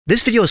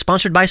This video is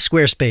sponsored by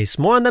Squarespace.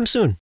 More on them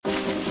soon.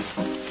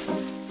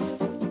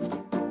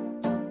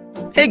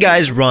 Hey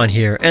guys, Ron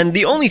here, and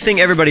the only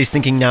thing everybody's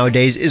thinking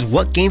nowadays is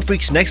what Game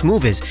Freak's next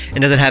move is,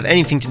 and does it have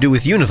anything to do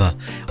with Unova?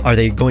 Are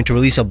they going to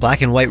release a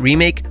Black and White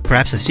remake,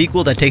 perhaps a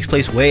sequel that takes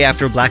place way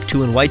after Black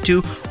 2 and White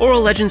 2, or a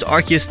Legends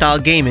Arceus style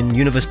game in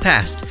Unova's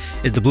past?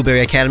 Is the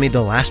Blueberry Academy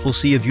the last we'll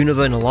see of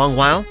Unova in a long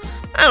while?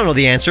 I don't know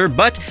the answer,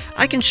 but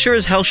I can sure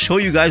as hell show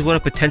you guys what a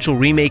potential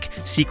remake,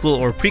 sequel,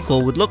 or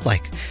prequel would look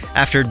like.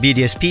 After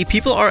BDSP,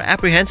 people are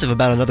apprehensive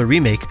about another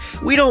remake.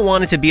 We don't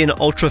want it to be an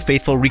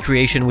ultra-faithful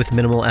recreation with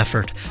minimal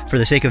effort. For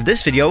the sake of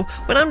this video,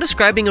 when I'm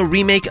describing a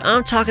remake,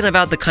 I'm talking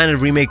about the kind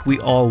of remake we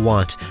all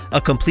want, a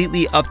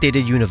completely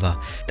updated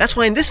Unova. That's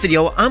why in this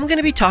video, I'm going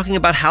to be talking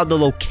about how the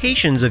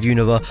locations of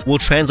Unova will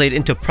translate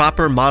into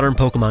proper modern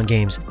Pokemon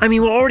games. I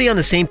mean, we're already on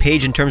the same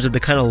page in terms of the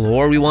kind of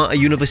lore we want a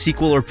Unova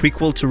sequel or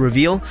prequel to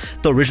reveal.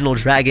 The original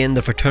dragon,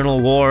 the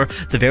Fraternal War,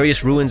 the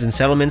various ruins and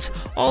settlements,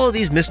 all of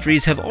these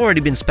mysteries have already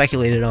been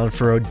speculated on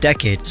for a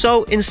decade.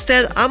 So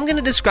instead, I'm going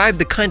to describe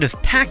the kind of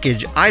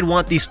package I'd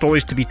want these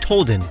stories to be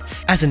told in.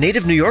 As a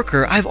native New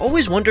Yorker, I've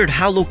always wondered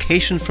how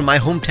locations from my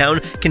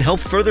hometown can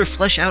help further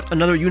flesh out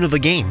another Unova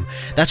game.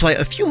 That's why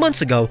a few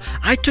months ago,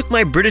 I took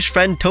my British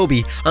friend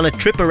Toby on a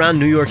trip around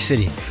New York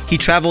City. He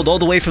traveled all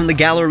the way from the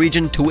Galar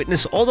region to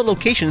witness all the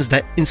locations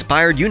that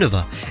inspired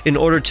Unova in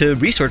order to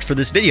research for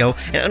this video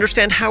and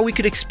understand how we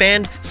could expand,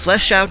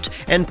 flesh out,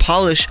 and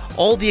polish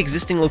all the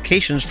existing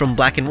locations from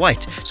Black and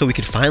White, so we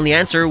could finally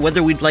answer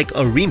whether we'd like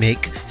a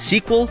remake,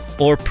 sequel,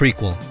 or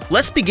prequel.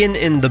 Let's begin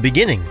in the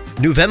beginning.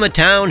 Nuvema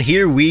Town,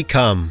 here we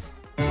come.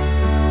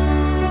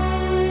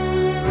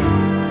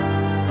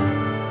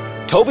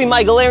 Toby,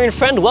 my Galarian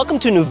friend, welcome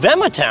to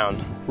Nuvema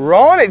Town.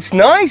 Ron, it's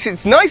nice,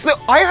 Look,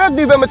 I heard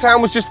Nuvema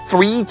Town was just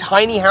 3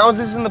 tiny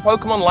houses in the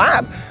Pokemon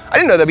lab. I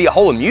didn't know there'd be a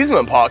whole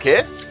amusement park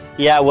here.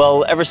 Yeah,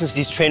 well, ever since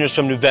these trainers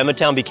from Nuvema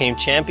Town became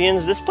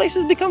champions, this place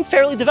has become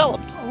fairly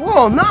developed.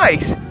 Whoa,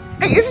 nice.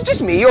 Hey, is it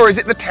just me, or is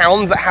it the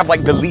towns that have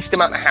like the least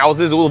amount of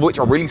houses, all of which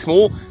are really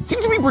small,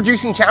 seem to be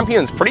producing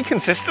champions pretty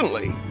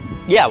consistently?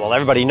 Yeah, well,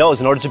 everybody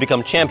knows in order to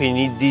become champion,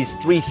 you need these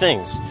 3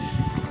 things.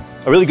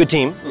 A really good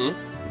team,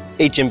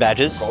 8 gym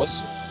badges, Of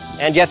course.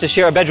 And you have to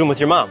share a bedroom with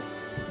your mom.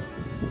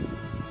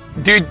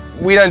 Dude,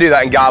 we don't do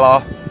that in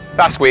Galar.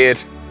 That's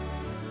weird.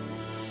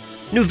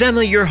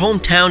 Nuvema, your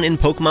hometown in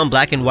Pokemon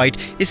Black and White,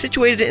 is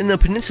situated in the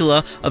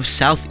peninsula of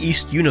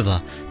southeast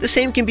Unova. The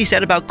same can be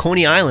said about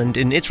Coney Island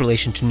in its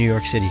relation to New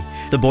York City.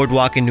 The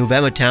boardwalk in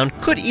Nuvema Town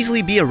could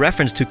easily be a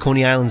reference to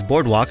Coney Island's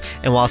boardwalk,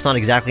 and while it's not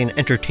exactly an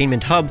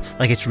entertainment hub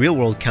like its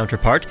real-world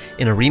counterpart,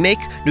 in a remake,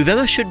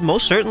 Nuvema should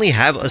most certainly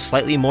have a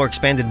slightly more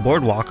expanded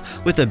boardwalk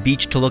with a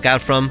beach to look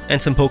out from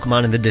and some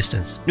Pokemon in the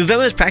distance.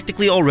 Nuvema is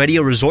practically already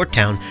a resort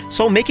town,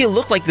 so make it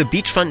look like the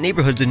beachfront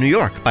neighborhoods in New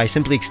York by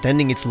simply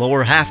extending its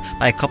lower half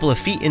by a couple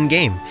of feet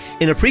in-game.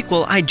 In a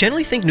prequel, I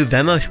generally think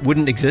Nuvema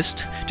wouldn't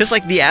exist, just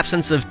like the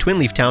absence of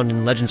Twinleaf Town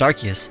in Legends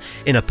Arceus.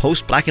 In a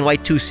post-Black and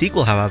White 2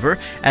 sequel, however,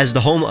 as the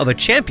home of a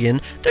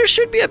champion, there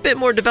should be a bit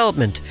more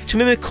development. To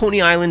mimic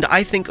Coney Island,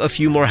 I think a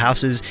few more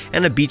houses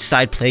and a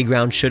beachside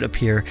playground should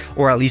appear,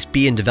 or at least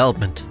be in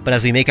development. But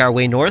as we make our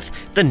way north,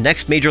 the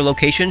next major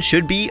location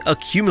should be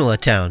Accumula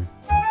Town.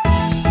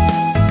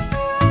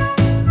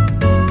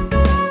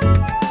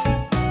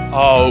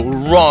 Oh,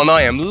 Ron,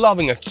 I am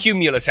loving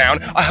Accumula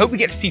Town. I hope we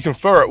get to see some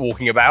Furret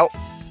walking about.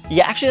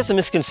 Yeah, actually that's a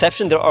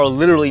misconception. There are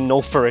literally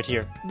no Furret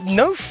here.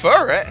 No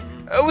Furret?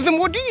 Well, then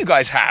what do you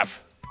guys have?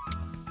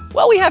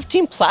 Well, we have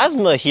Team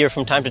Plasma here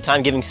from time to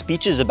time giving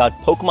speeches about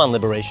Pokemon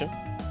liberation.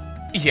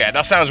 Yeah,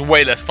 that sounds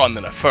way less fun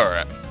than a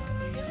Furret.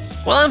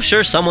 Well, I'm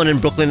sure someone in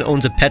Brooklyn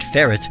owns a pet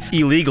ferret,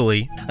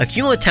 illegally.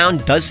 Accumula Town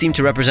does seem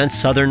to represent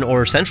southern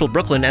or central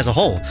Brooklyn as a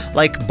whole,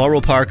 like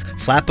Borough Park,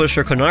 Flatbush,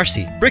 or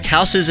Canarsie. Brick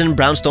houses and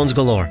brownstones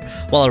galore.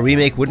 While a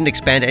remake wouldn't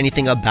expand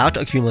anything about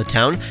Accumula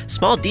Town,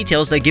 small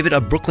details that give it a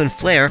Brooklyn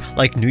flair,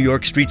 like New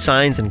York street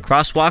signs and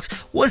crosswalks,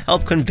 would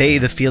help convey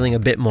the feeling a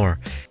bit more.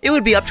 It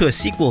would be up to a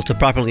sequel to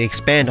properly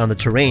expand on the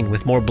terrain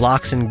with more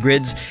blocks and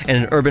grids and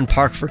an urban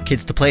park for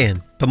kids to play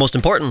in. But most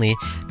importantly,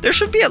 there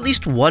should be at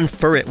least 1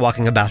 Furret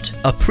walking about.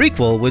 A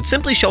prequel would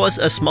simply show us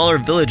a smaller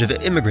village of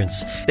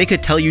immigrants. They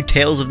could tell you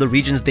tales of the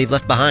regions they've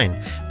left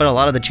behind, but a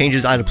lot of the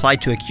changes I'd apply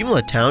to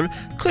Accumula Town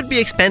could be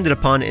expanded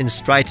upon in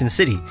Striaton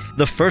City,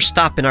 the first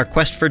stop in our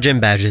quest for gym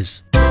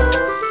badges.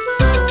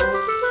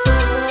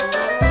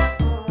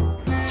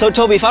 So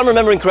Toby, if I'm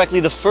remembering correctly,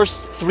 the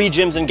first 3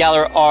 gyms in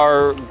Galar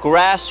are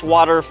grass,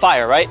 water,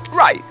 fire, right?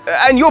 Right,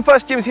 and your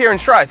first gym's here in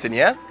Striaton,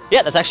 yeah?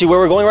 Yeah, that's actually where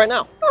we're going right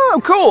now.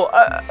 Oh, cool.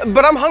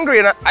 But I'm hungry,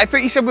 and I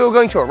thought you said we were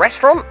going to a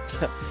restaurant?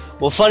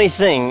 Well, funny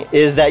thing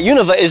is that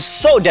Unova is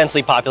so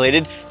densely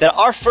populated that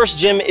our first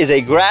gym is a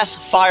grass,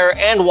 fire,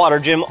 and water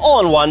gym all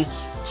in one,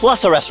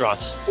 plus a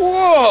restaurant.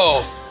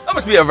 Whoa! That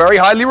must be a very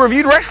highly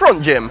reviewed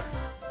restaurant gym.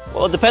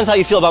 Well, it depends how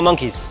you feel about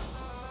monkeys.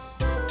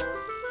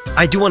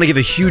 I do want to give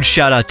a huge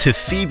shout out to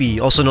Phoebe,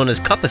 also known as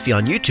Cuppafee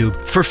on YouTube,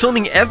 for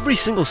filming every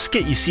single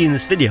skit you see in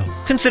this video.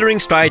 Considering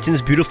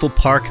Striaton's beautiful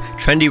park,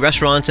 trendy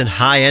restaurants, and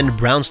high-end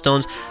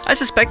brownstones, I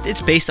suspect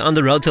it's based on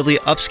the relatively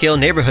upscale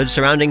neighborhood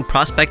surrounding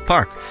Prospect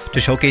Park. To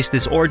showcase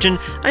this origin,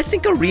 I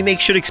think a remake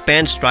should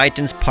expand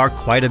Striaton's park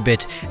quite a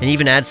bit, and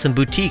even add some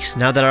boutiques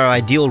now that our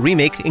ideal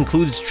remake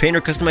includes trainer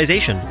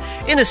customization.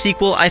 In a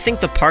sequel, I think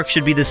the park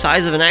should be the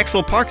size of an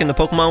actual park in the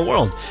Pokemon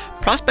world.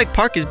 Prospect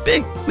Park is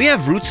big. We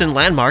have routes and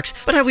landmarks,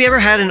 but have we ever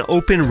had an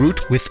open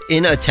route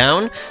within a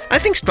town? I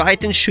think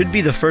Striaton should be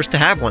the first to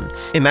have one.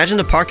 Imagine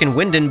the park in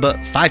Winden, but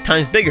 5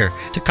 times bigger.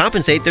 To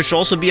compensate, there should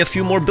also be a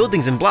few more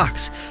buildings and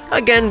blocks.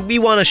 Again, we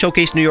want to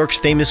showcase New York's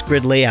famous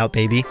grid layout,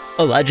 baby.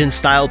 A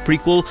Legend-style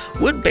prequel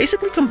would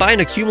basically combine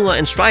Accumula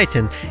and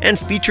Striaton, and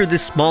feature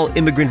this small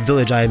immigrant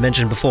village I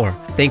mentioned before.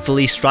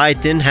 Thankfully,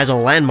 Striaton has a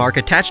landmark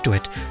attached to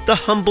it, the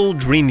humble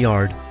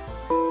Dreamyard.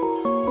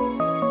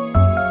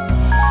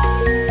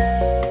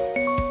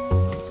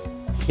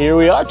 Here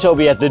we are,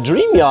 Toby, at the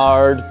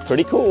Dreamyard.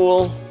 Pretty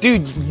cool.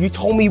 Dude, you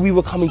told me we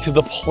were coming to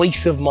the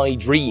place of my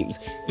dreams.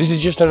 This is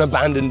just an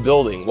abandoned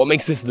building. What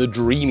makes this the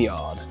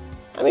Dreamyard?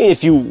 I mean,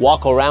 if you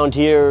walk around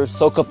here,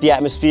 soak up the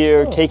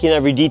atmosphere, take in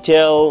every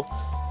detail,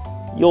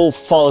 you'll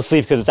fall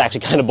asleep because it's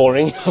actually kind of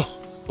boring.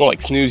 More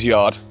like Snooze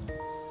Yard.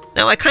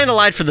 Now, I kinda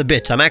lied for the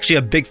bit. I'm actually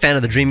a big fan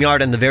of the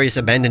Dreamyard and the various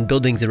abandoned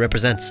buildings it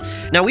represents.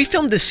 Now, we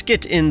filmed this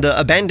skit in the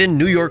abandoned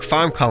New York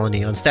farm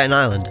colony on Staten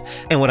Island,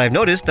 and what I've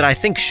noticed that I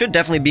think should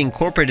definitely be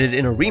incorporated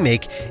in a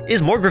remake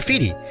is more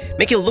graffiti.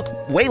 Make it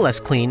look way less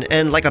clean,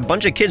 and like a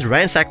bunch of kids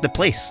ransacked the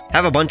place.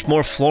 Have a bunch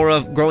more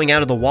flora growing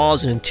out of the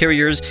walls and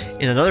interiors.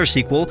 In another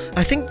sequel,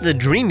 I think the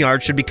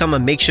Dreamyard should become a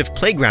makeshift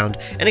playground,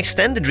 and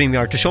extend the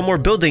Dreamyard to show more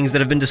buildings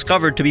that have been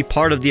discovered to be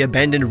part of the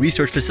abandoned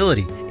research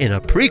facility. In a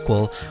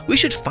prequel, we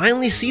should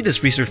finally see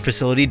this research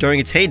facility during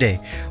its heyday.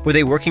 Were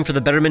they working for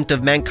the betterment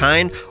of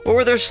mankind, or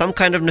were there some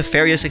kind of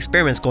nefarious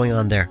experiments going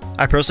on there?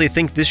 I personally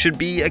think this should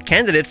be a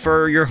candidate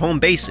for your home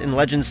base in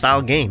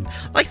Legend-style game,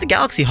 like the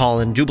Galaxy Hall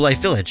in Jubilee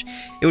Village.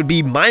 It would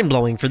be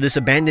mind-blowing for this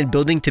abandoned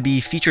building to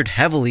be featured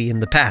heavily in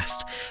the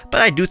past,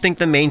 but I do think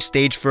the main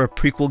stage for a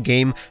prequel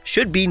game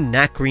should be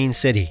Nacrene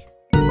City.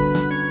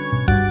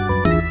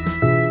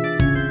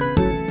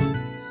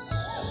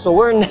 So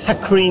we're in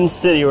Nacrene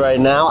City right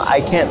now. I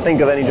can't think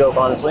of any joke,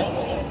 honestly.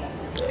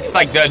 It's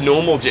like the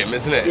normal gym,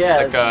 isn't it?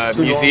 Yeah, it's like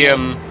a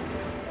museum.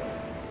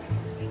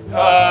 A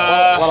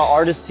lot of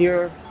artists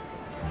here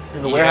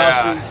in the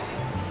warehouses.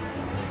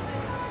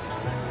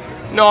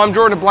 No, I'm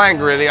drawing a blank,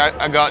 really.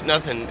 I got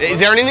nothing. Is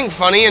there anything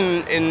funny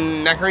in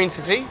Nacrene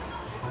City?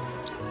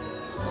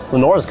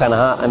 Lenore's kind of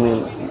hot. I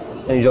mean,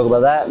 any joke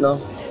about that? No?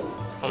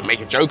 I wouldn't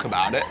make a joke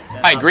about it.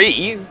 I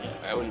agree.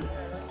 I wouldn't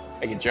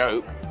make a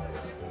joke.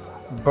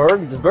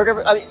 Berg? Does Berg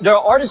ever... I mean, there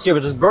are artists here,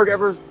 but does Berg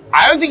ever...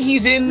 I don't think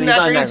he's in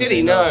Nacrene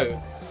City,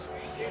 no.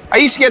 I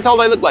used to get told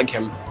I looked like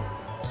him.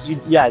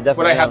 Yeah,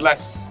 definitely. When I had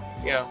less,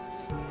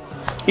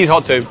 He's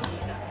hot too.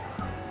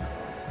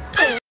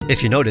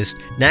 If you noticed,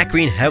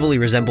 Nacrene heavily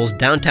resembles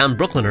downtown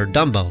Brooklyn or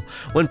Dumbo.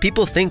 When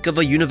people think of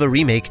a Unova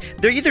remake,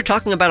 they're either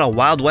talking about a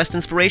Wild West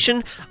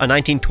inspiration, a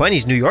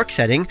 1920s New York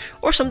setting,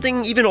 or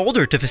something even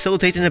older to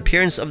facilitate an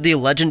appearance of the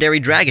legendary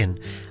dragon.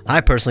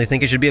 I personally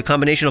think it should be a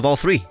combination of all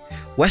three.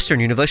 Western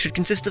Unova should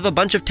consist of a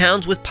bunch of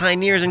towns with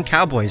pioneers and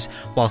cowboys,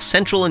 while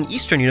Central and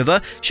Eastern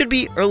Unova should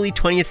be early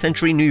 20th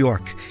century New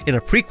York. In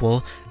a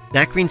prequel,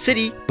 Nacrene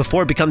City,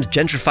 before it becomes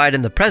gentrified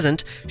in the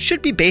present,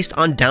 should be based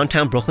on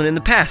downtown Brooklyn in the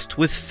past,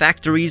 with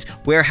factories,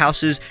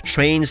 warehouses,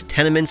 trains,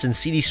 tenements, and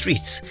seedy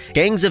streets.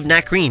 Gangs of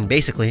Nacrene,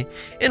 basically.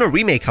 In a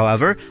remake,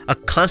 however, a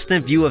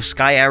constant view of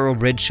Skyarrow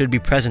Bridge should be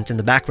present in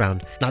the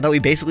background, now that we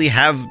basically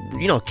have,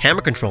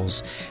 camera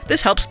controls.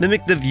 This helps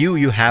mimic the view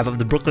you have of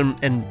the Brooklyn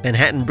and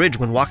Manhattan Bridge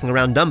when walking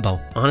around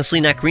Dumbo. Honestly,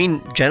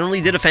 Nacrene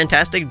generally did a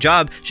fantastic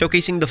job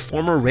showcasing the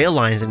former rail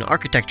lines and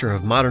architecture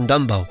of modern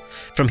Dumbo.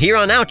 From here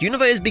on out,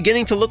 Unova is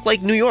beginning to look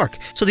like New York,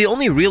 so the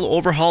only real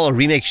overhaul a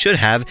remake should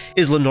have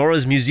is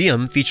Lenora's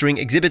museum, featuring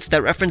exhibits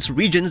that reference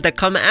regions that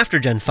come after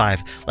Gen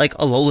 5, like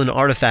Alolan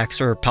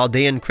artifacts or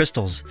Paldean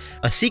crystals.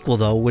 A sequel,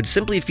 though, would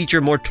simply feature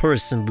more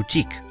tourists and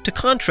boutique, to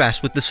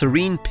contrast with the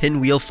serene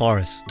Pinwheel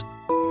Forest.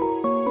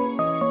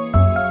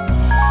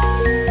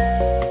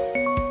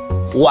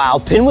 Wow,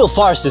 Pinwheel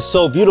Forest is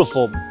so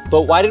beautiful,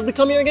 but why did we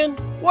come here again?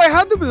 Well, I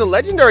heard there was a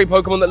legendary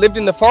Pokemon that lived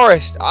in the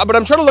forest, but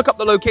I'm trying to look up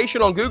the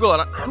location on Google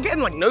and I'm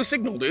getting like no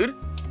signal, dude.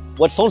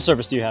 What phone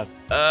service do you have?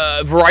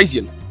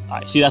 Verizon.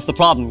 Alright, see, that's the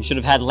problem. You should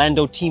have had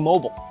Lando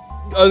T-Mobile.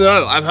 Oh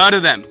no, I've heard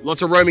of them.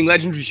 Lots of roaming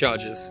legendary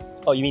charges.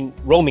 Oh, you mean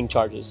roaming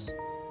charges?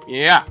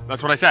 Yeah,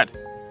 that's what I said.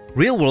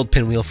 Real-world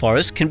Pinwheel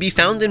Forest can be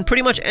found in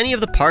pretty much any of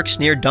the parks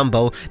near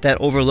Dumbo that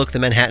overlook the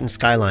Manhattan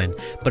skyline,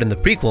 but in the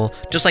prequel,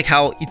 just like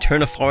how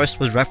Eterna Forest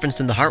was referenced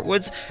in the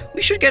Heartwoods,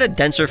 we should get a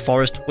denser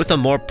forest with a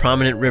more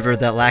prominent river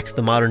that lacks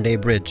the modern-day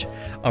bridge.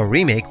 A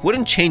remake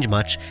wouldn't change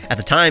much. At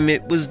the time,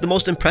 it was the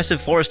most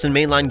impressive forest in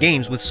mainline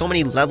games with so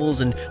many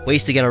levels and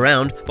ways to get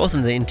around, both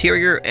in the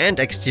interior and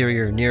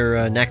exterior near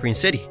Nacrene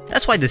City.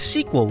 That's why the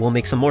sequel will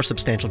make some more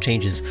substantial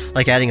changes,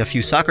 like adding a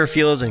few soccer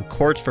fields and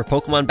courts for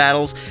Pokemon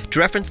battles to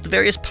reference the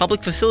various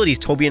public facilities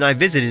Toby and I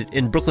visited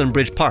in Brooklyn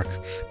Bridge Park.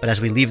 But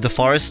as we leave the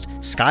forest,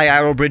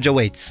 Skyarrow Bridge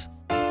awaits.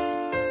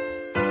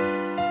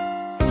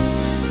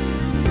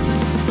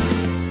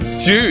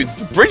 Dude,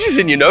 the bridges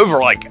in Unova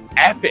are like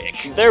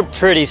epic. They're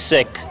pretty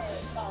sick.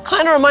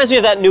 Kinda reminds me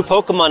of that new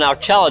Pokemon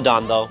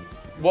Archaladon though.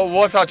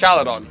 What's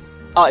Archaladon?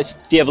 It's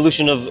the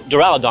evolution of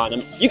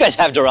Duraludon. You guys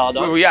have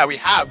Duraludon. Well, yeah, we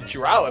have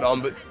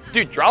Duraludon, but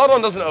dude,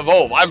 Duraludon doesn't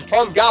evolve. I'm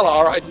from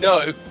Galar, I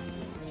know.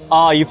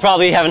 You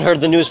probably haven't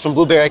heard the news from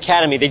Blueberry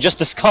Academy. They just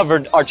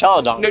discovered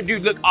Archaladon. No,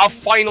 dude, look, our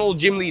final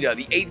gym leader,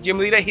 the 8th gym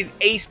leader, his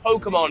ace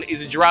Pokemon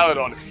is a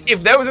Duraludon.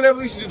 If there was an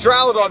evolution to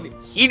Duraludon,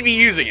 he'd be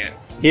using it.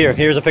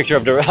 Here's a picture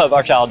of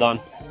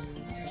Archaladon.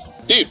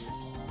 Dude,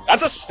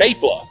 that's a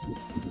stapler.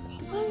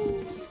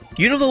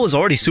 Unova was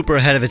already super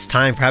ahead of its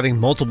time for having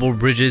multiple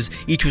bridges,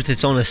 each with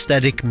its own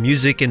aesthetic,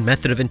 music, and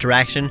method of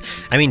interaction.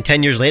 I mean,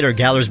 10 years later,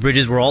 Galar's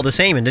bridges were all the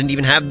same and didn't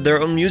even have their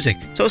own music.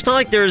 So it's not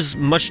like there's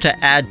much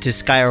to add to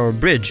Skyarrow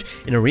Bridge.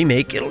 In a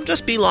remake, it'll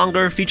just be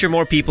longer, feature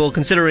more people,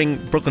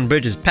 considering Brooklyn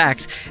Bridge is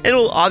packed, and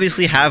it'll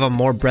obviously have a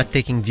more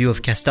breathtaking view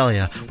of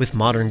Castelia with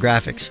modern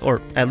graphics, or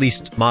at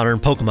least modern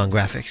Pokemon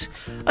graphics.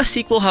 A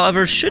sequel,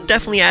 however, should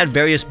definitely add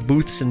various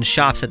booths and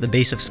shops at the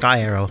base of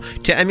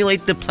Skyarrow to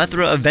emulate the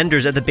plethora of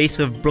vendors at the base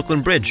of Brooklyn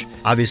Bridge.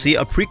 Obviously,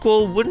 a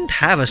prequel wouldn't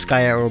have a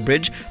Skyarrow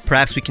Bridge.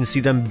 Perhaps we can see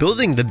them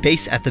building the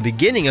base at the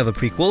beginning of a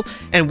prequel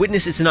and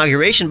witness its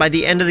inauguration by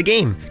the end of the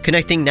game,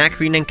 connecting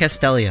Nacrene and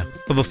Castelia.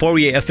 But before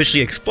we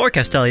officially explore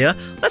Castelia,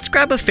 let's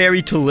grab a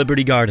ferry to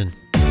Liberty Garden.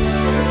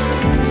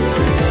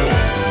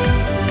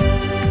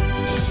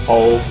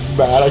 Oh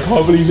man, I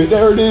can't believe it.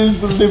 There it is,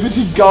 the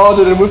Liberty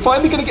Garden, and we're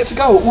finally going to get to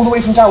go all the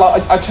way from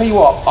Galar. I tell you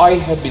what, I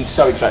have been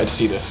so excited to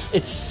see this.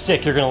 It's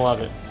sick, you're gonna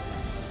love it.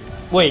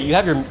 Wait, you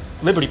have your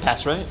Liberty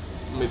Pass, right?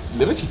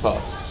 Liberty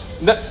Pass?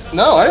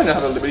 No, I don't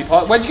have a Liberty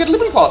Pass. Where'd you get a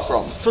Liberty Pass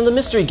from? From the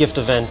mystery gift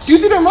event.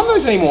 Dude, they don't run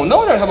those anymore.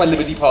 No, I don't have my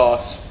Liberty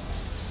Pass.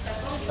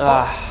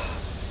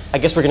 I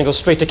guess we're gonna go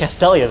straight to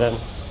Castelia then.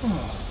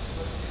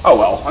 Oh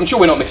well, I'm sure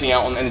we're not missing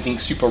out on anything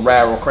super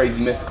rare or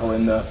crazy mythical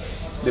in the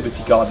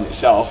Liberty Garden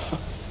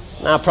itself.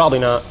 Nah, probably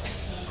not.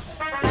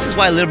 This is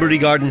why Liberty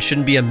Garden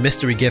shouldn't be a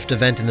mystery gift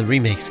event in the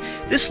remakes.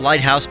 This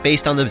lighthouse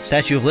based on the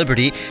Statue of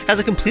Liberty has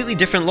a completely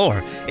different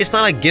lore. It's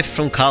not a gift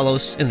from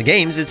Kalos. In the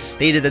games, it's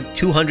stated that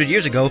 200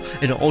 years ago,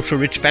 an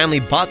ultra-rich family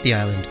bought the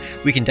island.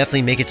 We can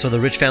definitely make it so the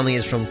rich family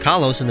is from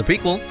Kalos in the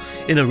prequel.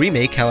 In a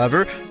remake,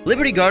 however,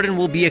 Liberty Garden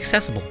will be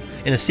accessible.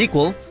 In a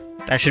sequel,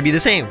 that should be the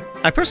same.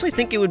 I personally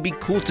think it would be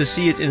cool to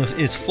see it in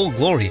its full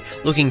glory,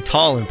 looking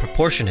tall and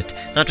proportionate,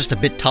 not just a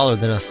bit taller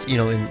than us, you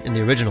know, in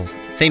the originals.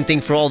 Same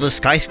thing for all the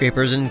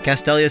skyscrapers in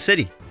Castelia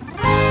City.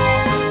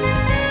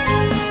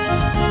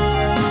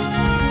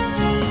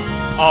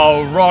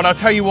 Oh, Ron, I'll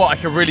tell you what, I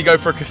could really go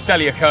for a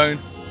Castelia cone.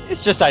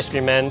 It's just ice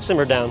cream, man.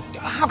 Simmer down.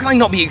 How can I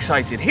not be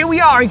excited? Here we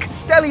are in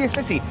Castelia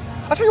City.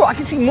 I'll tell you what, I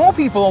can see more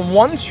people on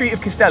one street of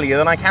Castelia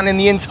than I can in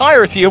the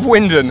entirety of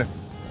Wyndon.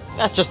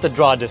 That's just the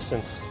draw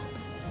distance.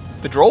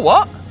 The draw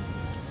what?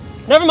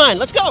 Never mind,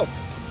 let's go!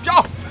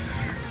 Jump!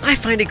 I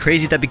find it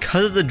crazy that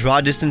because of the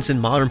draw distance in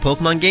modern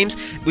Pokemon games,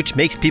 which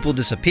makes people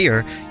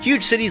disappear,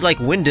 huge cities like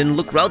Wyndon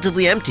look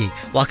relatively empty,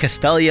 while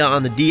Castelia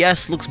on the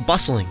DS looks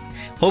bustling.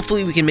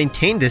 Hopefully we can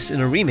maintain this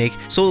in a remake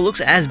so it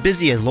looks as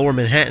busy as Lower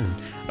Manhattan.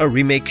 A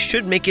remake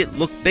should make it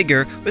look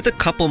bigger with a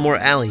couple more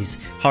alleys,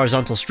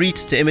 horizontal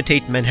streets to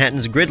imitate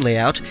Manhattan's grid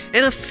layout,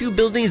 and a few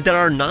buildings that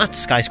are not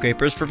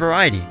skyscrapers for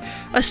variety.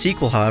 A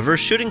sequel, however,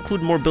 should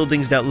include more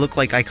buildings that look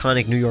like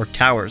iconic New York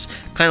towers,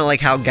 kinda like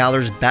how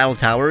Galar's Battle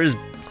Tower is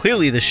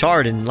clearly the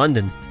Shard in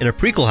London. In a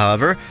prequel,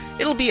 however,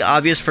 it'll be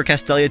obvious for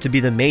Castelia to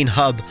be the main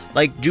hub,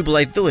 like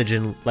Jubilite Village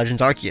in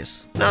Legends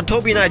Arceus. Now,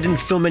 Toby and I didn't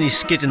film any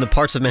skit in the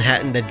parts of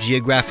Manhattan that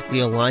geographically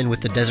align with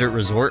the desert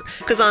resort,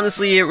 because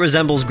honestly it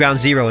resembles Ground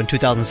Zero in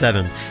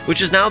 2007,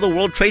 which is now the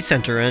World Trade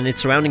Center and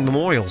its surrounding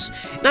memorials.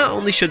 Not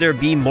only should there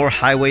be more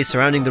highways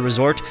surrounding the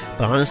resort,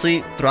 but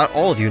honestly, throughout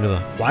all of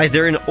Unova. Why is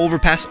there an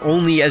overpass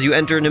only as you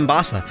enter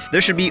Nimbasa?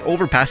 There should be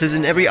overpasses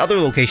in every other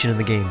location in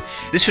the game.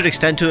 This should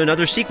extend to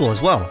another sequel as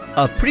well.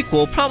 A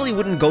prequel probably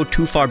wouldn't go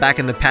too far back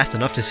in the past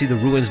enough to see the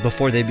ruins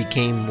before they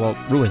became, well,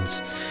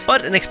 ruins.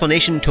 But an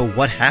explanation to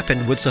what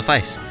happened would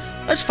suffice.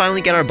 Let's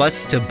finally get our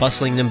butts to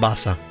bustling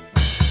Nimbasa.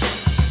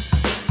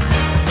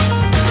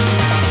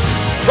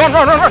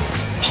 Run!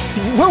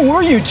 Where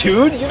were you,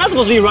 dude? You're not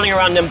supposed to be running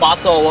around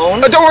Nimbasa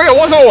alone. Don't worry, I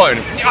wasn't alone.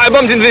 I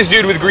bumped into this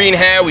dude with green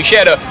hair, we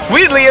shared a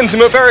weirdly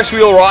intimate Ferris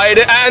wheel ride,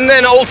 and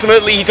then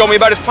ultimately he told me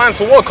about his plans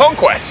for world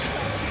conquest.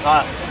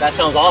 That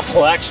sounds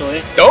awful,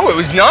 actually. Oh, it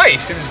was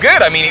nice. It was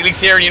good. I mean, at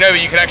least here in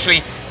Unova you can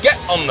actually get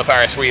on the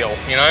Ferris wheel,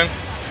 you know?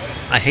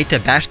 I hate to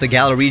bash the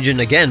Galar region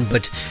again,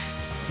 but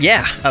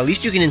yeah, at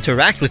least you can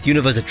interact with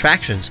Unova's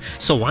attractions,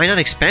 so why not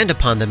expand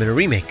upon them in a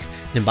remake?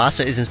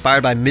 Nimbasa is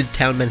inspired by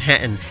Midtown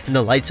Manhattan and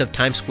the lights of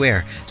Times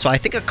Square, so I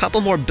think a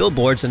couple more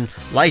billboards and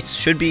lights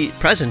should be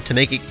present to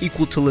make it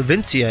equal to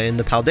Levincia in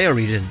the Paldea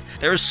region.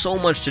 There is so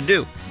much to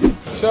do.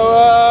 So,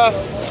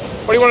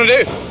 what do you want to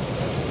do?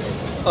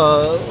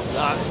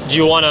 Do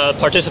you want to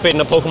participate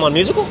in a Pokemon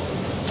musical?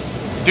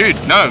 Dude,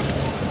 no.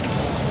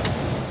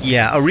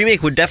 Yeah, a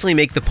remake would definitely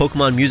make the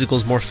Pokemon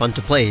musicals more fun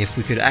to play if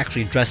we could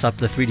actually dress up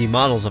the 3D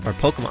models of our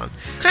Pokemon.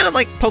 Kind of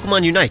like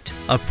Pokemon Unite.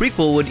 A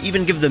prequel would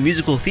even give the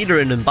musical theater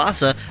in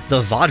Nimbasa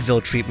the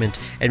vaudeville treatment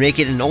and make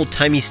it an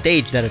old-timey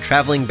stage that a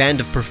traveling band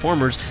of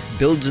performers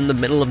builds in the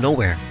middle of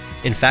nowhere.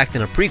 In fact,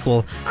 in a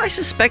prequel, I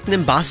suspect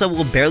Nimbasa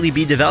will barely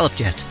be developed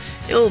yet.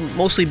 It'll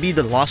mostly be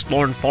the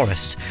Lostlorn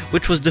Forest,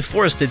 which was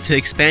deforested to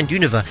expand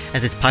Unova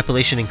as its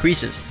population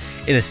increases.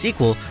 In a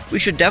sequel, we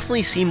should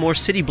definitely see more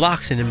city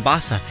blocks in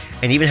Nimbasa,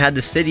 and even had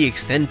the city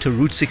extend to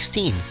Route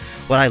 16.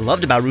 What I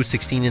loved about Route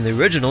 16 in the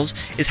originals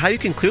is how you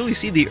can clearly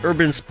see the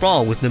urban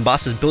sprawl with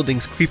Nimbasa's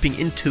buildings creeping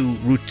into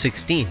Route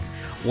 16.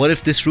 What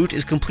if this route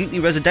is completely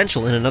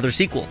residential in another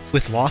sequel,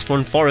 with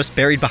Lostlorn Forest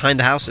buried behind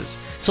the houses?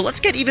 So let's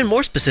get even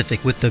more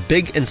specific with the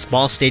big and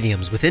small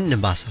stadiums within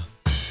Nimbasa.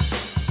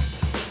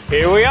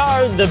 Here we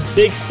are, the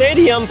big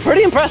stadium.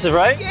 Pretty impressive,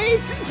 right?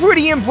 It's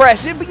pretty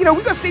impressive, but you know,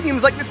 we've got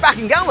stadiums like this back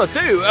in Galar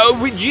too.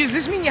 Does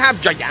this mean you have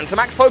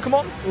Gigantamax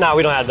Pokemon? No,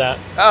 we don't have that.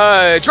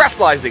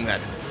 Terrestrializing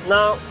then?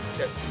 No.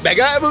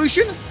 Mega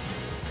Evolution?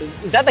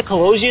 Is that the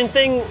Colosian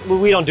thing?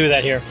 We don't do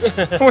that here.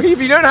 Well,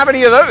 if you don't have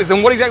any of those,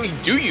 then what exactly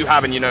do you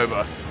have in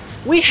Unova?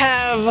 We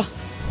have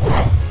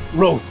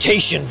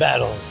rotation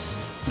battles.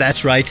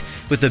 That's right,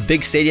 with the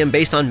big stadium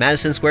based on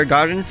Madison Square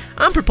Garden,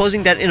 I'm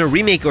proposing that in a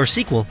remake or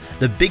sequel,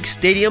 the big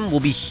stadium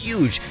will be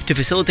huge to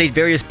facilitate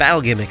various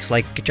battle gimmicks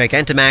like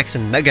Gigantamax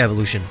and Mega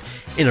Evolution.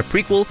 In a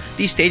prequel,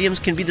 these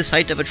stadiums can be the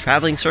site of a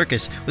traveling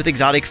circus with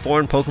exotic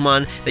foreign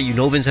Pokemon that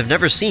Unovans have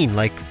never seen,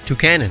 like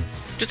Toucanon.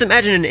 Just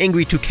imagine an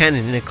angry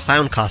Toucanon in a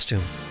clown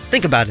costume.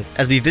 Think about it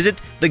as we visit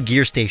the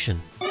Gear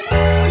Station.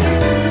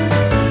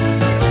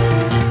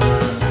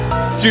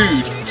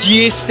 Dude,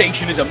 Gear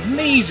Station is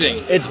amazing.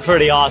 It's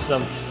pretty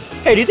awesome.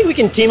 Hey, do you think we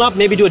can team up,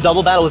 maybe do a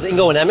double battle with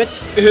Ingo and Emmett?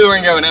 Who are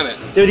Ingo and Emmett?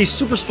 They're these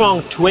super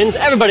strong twins.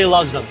 Everybody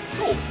loves them.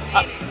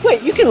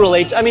 Wait, you can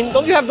relate. I mean,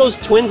 don't you have those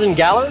twins in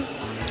Galar?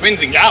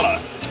 Twins in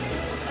Galar?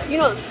 You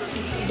know,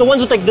 the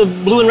ones with like the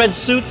blue and red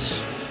suits?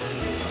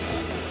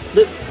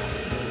 The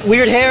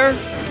weird hair?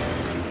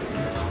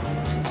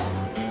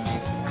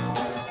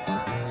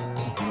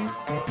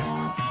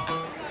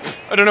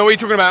 I don't know what you're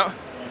talking about.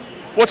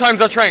 What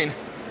time's our train?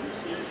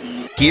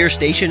 Gear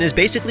Station is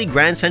basically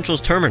Grand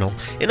Central's terminal.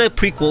 In a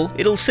prequel,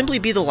 it'll simply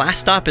be the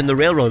last stop in the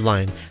railroad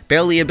line,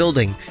 barely a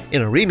building.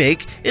 In a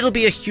remake, it'll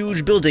be a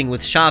huge building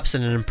with shops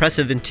and an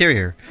impressive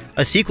interior.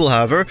 A sequel,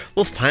 however,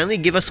 will finally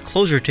give us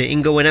closure to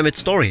Ingo and Emmett's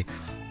story.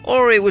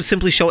 Or it would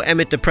simply show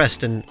Emmett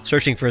depressed and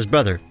searching for his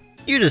brother.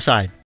 You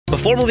decide.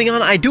 Before moving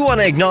on, I do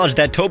want to acknowledge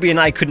that Toby and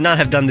I could not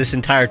have done this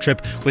entire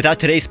trip without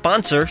today's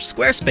sponsor,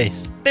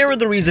 Squarespace. They were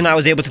the reason I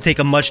was able to take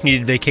a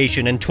much-needed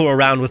vacation and tour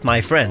around with my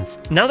friends.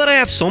 Now that I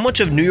have so much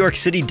of New York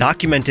City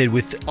documented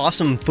with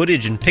awesome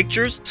footage and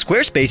pictures,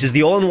 Squarespace is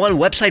the all-in-one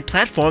website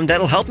platform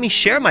that'll help me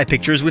share my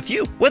pictures with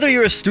you. Whether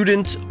you're a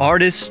student,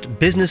 artist,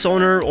 business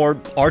owner, or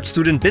art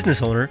student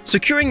business owner,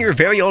 securing your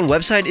very own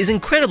website is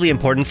incredibly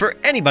important for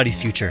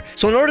anybody's future.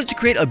 So in order to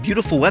create a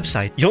beautiful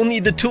website, you'll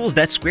need the tools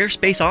that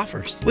Squarespace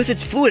offers. With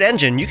its fluid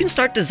engine, you can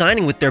start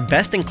designing with their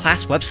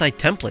best-in-class website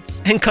templates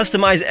and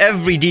customize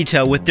every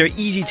detail with their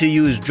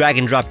easy-to-use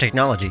drag-and-drop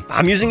technology.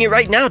 I'm using it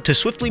right now to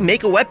swiftly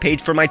make a web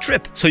page for my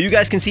trip, so you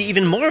guys can see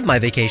even more of my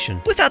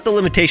vacation, without the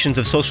limitations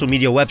of social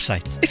media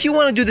websites. If you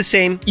want to do the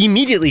same,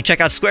 immediately check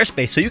out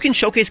Squarespace so you can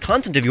showcase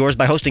content of yours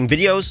by hosting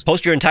videos,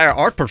 post your entire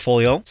art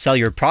portfolio, sell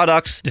your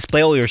products,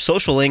 display all your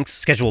social links,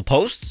 schedule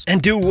posts,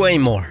 and do way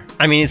more.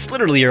 I mean, it's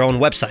literally your own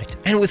website.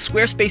 And with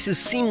Squarespace's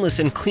seamless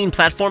and clean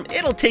platform,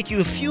 it'll take you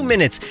a few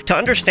minutes to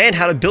understand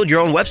how to build your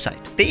own website.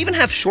 They even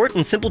have short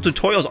and simple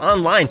tutorials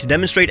online to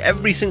demonstrate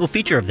every single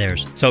feature of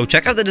theirs. So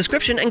check out the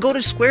description and go to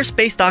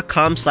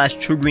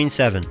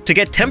squarespace.com/truegreen7 to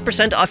get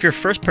 10% off your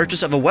first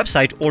purchase of a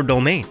website or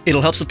domain.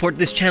 It'll help support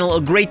this channel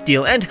a great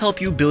deal and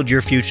help you build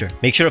your future.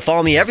 Make sure to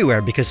follow me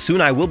everywhere because soon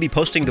I will be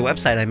posting the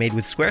website I made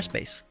with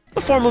Squarespace.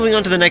 Before moving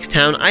on to the next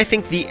town, I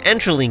think the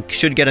Entralink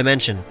should get a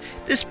mention.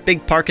 This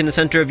big park in the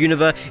center of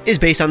Unova is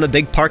based on the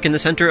big park in the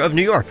center of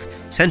New York.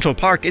 Central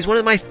Park is one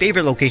of my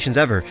favorite locations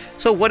ever,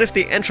 so what if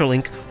the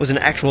Entralink was an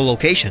actual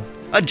location?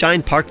 A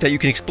giant park that you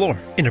can explore.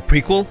 In a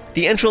prequel,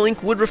 the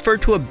Entralink would refer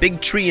to a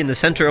big tree in the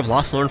center of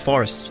Lostlorn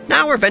Forest.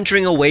 Now we're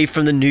venturing away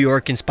from the New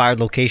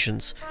York-inspired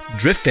locations.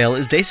 DRIFTVEIL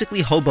is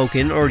basically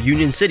Hoboken or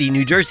Union City,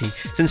 New Jersey,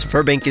 since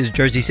Virbank is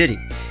Jersey City.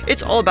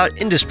 It's all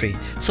about industry,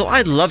 so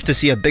I'd love to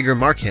see a bigger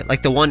market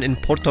like the one in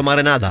Porto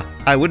Maranada.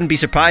 I wouldn't be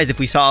surprised if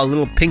we saw a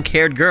little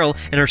pink-haired girl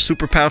and her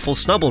super powerful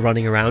Snubbull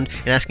running around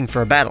and asking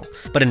for a battle,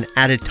 but an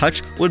added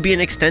touch would be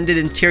an extended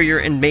interior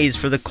and maze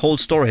for the cold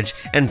storage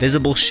and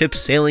visible ships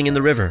sailing in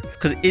the river,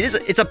 because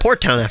it's a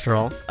port town after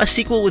all. A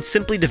sequel would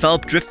simply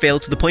develop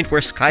DRIFTVEIL to the point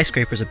where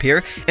skyscrapers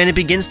appear and it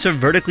begins to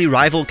vertically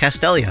rival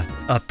Castelia.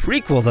 A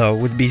prequel, though,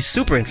 would be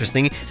super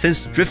interesting,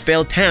 since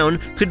DRIFTVEIL Town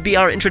could be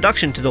our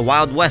introduction to the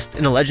Wild West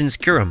in a Legends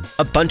Kyurem,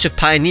 a bunch of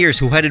pioneers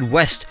who headed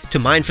west to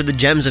mine for the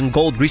gems and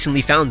gold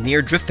recently found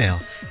near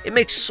DRIFTVEIL. It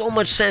makes so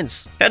much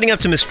sense. Heading up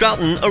to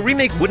Mistralton, a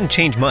remake wouldn't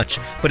change much,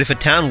 but if a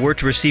town were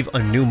to receive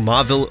a new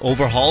Mauville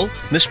overhaul,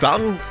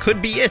 Mistralton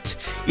could be it,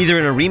 either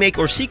in a remake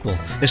or sequel.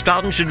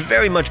 Mistralton should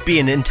very much be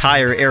an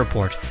entire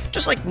airport.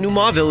 Just like New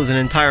Mauville is an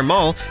entire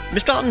mall,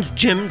 Mistralton's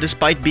gym,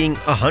 despite being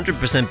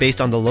 100%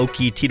 based on the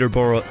low-key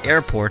Teterboro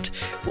Airport,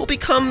 will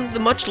become the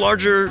much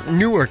larger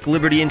Newark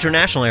Liberty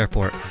International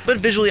Airport. But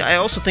visually, I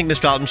also think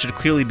Mistralton should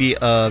clearly be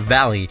a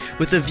valley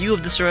with a view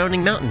of the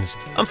surrounding mountains.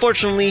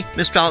 Unfortunately,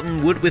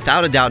 Mistralton would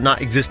without a doubt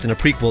not exist in a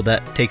prequel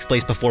that takes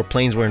place before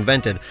planes were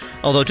invented.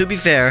 Although, to be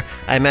fair,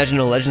 I imagine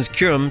a Legends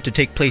Kyurem to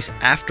take place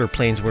after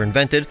planes were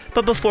invented,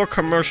 but before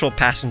commercial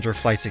passenger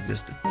flights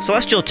existed.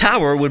 Celestial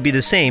Tower would be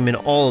the same in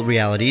all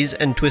realities,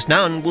 and Twist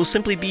Mountain will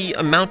simply be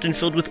a mountain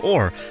filled with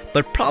ore,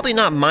 but probably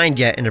not mined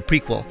yet in a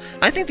prequel.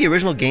 I think the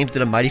original games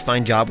did a mighty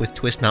fine job with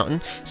Twist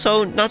Mountain,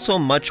 so not so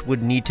much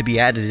would need to be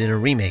added in a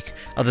remake,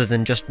 other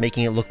than just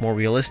making it look more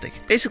realistic.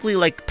 Basically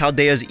like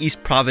Paldea's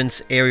East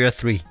Province Area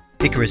 3.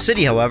 Icirrus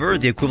City, however,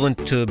 the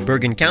equivalent to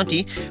Bergen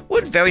County,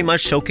 would very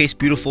much showcase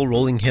beautiful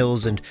rolling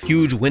hills and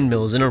huge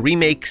windmills in a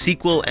remake,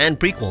 sequel, and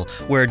prequel,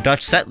 where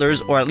Dutch settlers,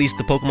 or at least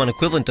the Pokemon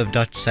equivalent of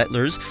Dutch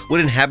settlers,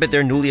 would inhabit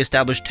their newly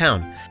established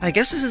town. I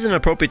guess this is an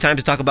appropriate time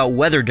to talk about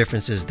weather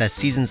differences that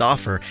seasons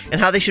offer, and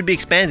how they should be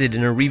expanded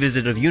in a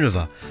revisit of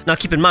Unova. Now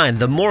keep in mind,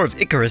 the Moor of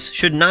Icirrus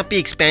should not be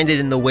expanded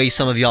in the way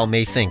some of y'all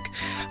may think.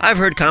 I've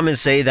heard comments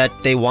say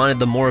that they wanted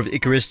the Moor of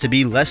Icirrus to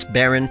be less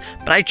barren,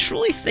 but I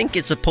truly think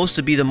it's supposed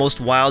to be the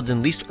most wild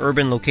and least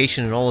urban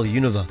location in all of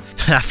Unova.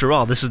 After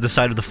all, this is the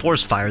site of the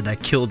forest fire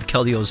that killed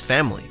Keldio's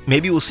family.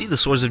 Maybe we'll see the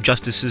Swords of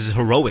Justice's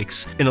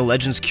heroics in a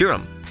Legends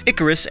Kyurem.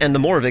 Icirrus and the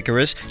Moor of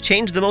Icirrus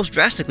changed the most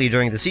drastically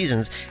during the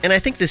seasons, and I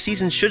think the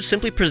seasons should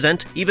simply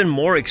present even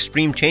more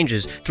extreme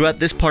changes throughout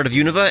this part of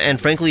Unova and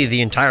frankly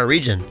the entire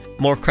region.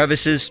 More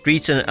crevices,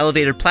 streets, and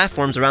elevated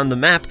platforms around the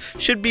map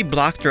should be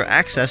blocked or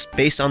accessed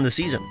based on the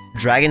season.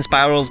 Dragon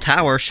Spiral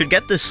Tower should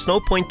get the Snow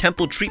Point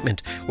Temple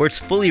treatment, where it's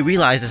fully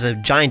realized as a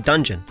giant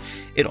dungeon.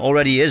 It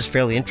already is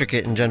fairly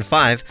intricate in Gen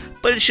 5,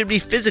 but it should be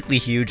physically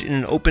huge in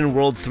an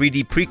open-world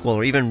 3D prequel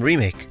or even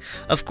remake.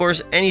 Of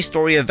course, any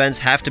story events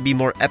have to be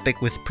more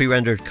epic with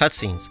pre-rendered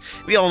cutscenes.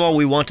 We all know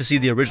we want to see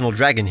the original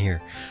dragon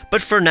here.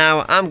 But for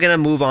now, I'm gonna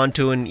move on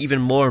to an even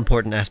more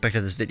important aspect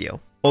of this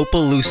video.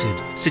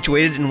 Opelucid,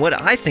 situated in what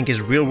I think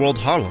is real-world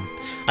Harlem.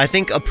 I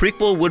think a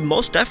prequel would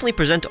most definitely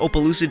present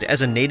Opelucid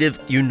as a native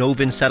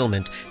Unovan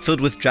settlement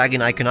filled with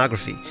dragon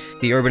iconography.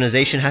 The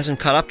urbanization hasn't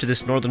caught up to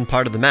this northern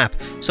part of the map,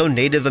 so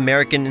Native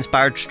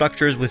American-inspired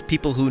structures with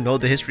people who know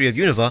the history of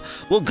Unova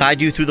will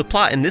guide you through the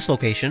plot in this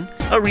location.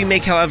 A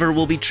remake, however,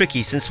 will be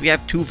tricky since we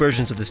have two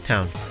versions of this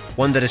town.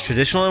 One that is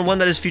traditional and one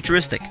that is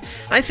futuristic.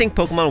 I think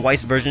Pokemon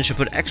White's version should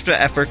put extra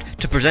effort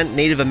to present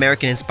Native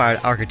American-inspired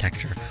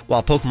architecture,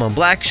 while Pokemon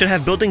Black should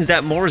have buildings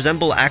that more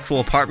resemble actual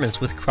apartments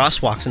with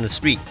crosswalks in the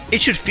street.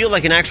 It should feel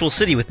like an actual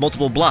city with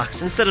multiple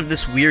blocks instead of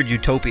this weird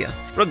utopia.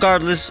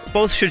 Regardless,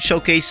 both should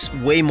showcase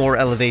way more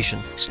elevation.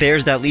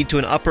 Stairs that lead to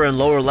an upper and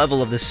lower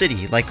level of the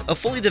city, like a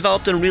fully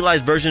developed and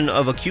realized version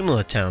of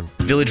Accumula Town.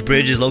 Village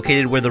Bridge is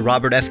located where the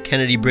Robert F.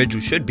 Kennedy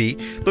Bridge should be,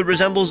 but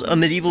resembles a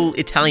medieval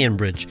Italian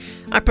bridge.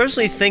 I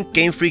personally think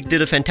Game Freak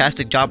did a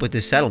fantastic job with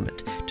this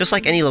settlement. Just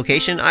like any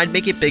location, I'd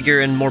make it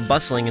bigger and more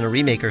bustling in a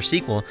remake or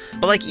sequel,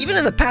 but like even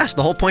in the past,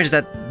 the whole point is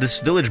that this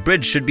village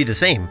bridge should be the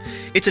same.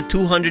 It's a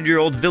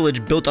 200-year-old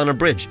village built on a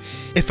bridge.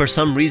 If for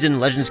some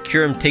reason Legends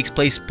Kyurem takes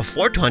place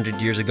before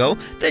 200 years ago,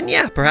 then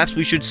yeah, perhaps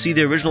we should see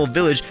the original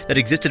village that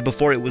existed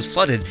before it was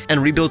flooded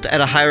and rebuilt at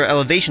a higher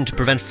elevation to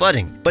prevent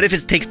flooding. But if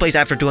it takes place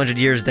after 200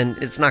 years, then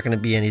it's not going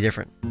to be any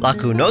different.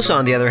 Lacunosa,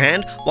 on the other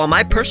hand, while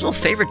my personal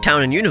favorite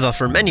town in Unova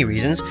for many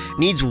reasons,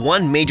 needs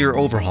one major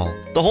overhaul.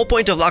 The whole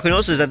point of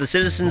Lacunosa is that the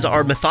citizens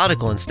are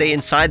methodical and stay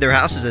inside their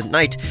houses at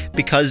night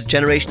because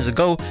generations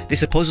ago they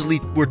supposedly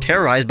were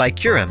terrorized by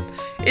Kyurem.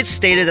 It's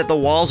stated that the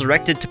walls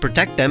erected to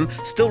protect them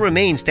still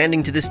remain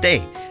standing to this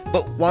day.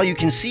 But while you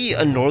can see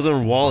a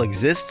northern wall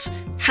exists,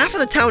 half of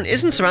the town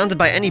isn't surrounded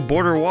by any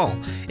border wall.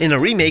 In a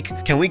remake,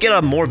 can we get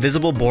a more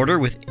visible border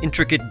with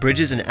intricate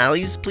bridges and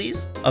alleys,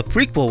 please? A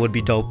prequel would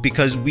be dope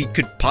because we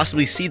could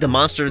possibly see the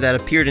monster that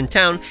appeared in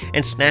town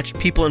and snatched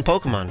people and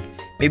Pokemon.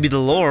 Maybe the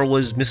lore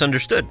was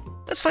misunderstood.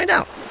 Let's find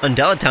out.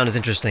 Undella Town is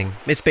interesting.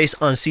 It's based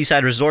on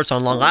seaside resorts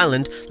on Long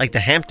Island, like the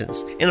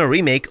Hamptons. In a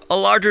remake, a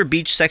larger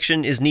beach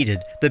section is needed.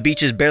 The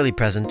beach is barely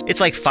present. It's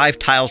like 5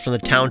 tiles from the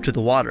town to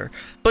the water.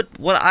 But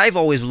what I've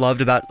always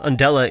loved about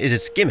Undella is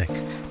its gimmick.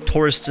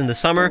 tourists in the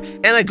summer,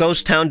 and a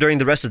ghost town during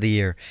the rest of the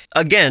year.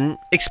 Again,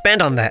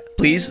 expand on that,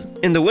 please.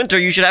 In the winter,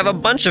 you should have a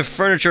bunch of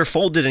furniture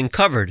folded and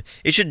covered.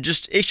 It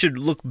should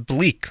look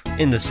bleak.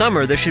 In the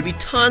summer, there should be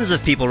tons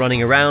of people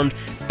running around,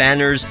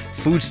 banners,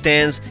 food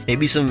stands,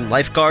 maybe some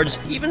lifeguards,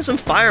 even some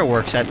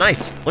fireworks at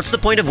night. What's the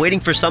point of waiting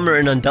for summer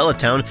in Undella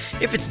Town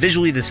if it's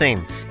visually the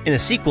same? In a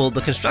sequel,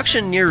 the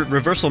construction near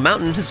Reversal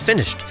Mountain has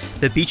finished.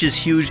 The beach is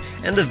huge,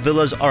 and the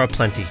villas are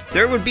aplenty.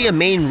 There would be a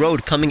main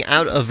road coming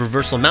out of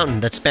Reversal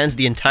Mountain that spans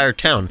the entire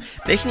town,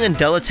 making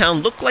Undella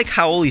Town look like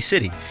Howley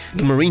City.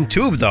 The marine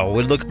tube, though,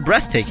 would look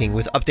breathtaking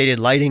with updated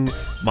lighting,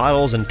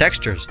 models, and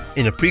textures.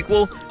 In a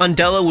prequel,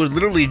 Undella would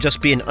literally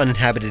just be an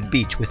uninhabited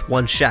beach with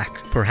one shack,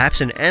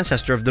 perhaps an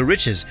ancestor of the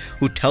Riches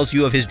who tells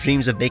you of his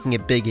dreams of making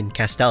it big in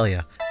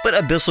Castelia. But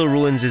Abyssal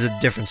Ruins is a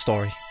different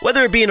story.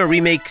 Whether it be in a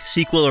remake,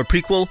 sequel, or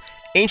prequel,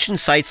 ancient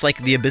sites like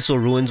the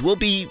Abyssal Ruins will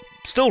be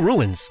still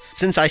ruins,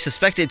 since I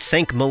suspect it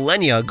sank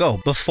millennia ago,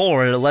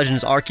 before a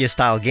Legends Arceus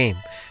style game.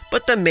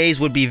 But the maze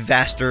would be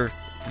vaster.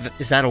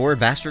 Is that a word,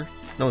 vaster?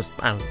 No,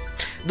 I don't know.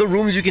 The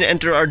rooms you can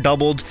enter are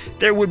doubled,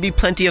 there would be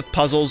plenty of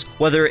puzzles,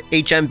 whether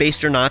HM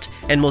based or not,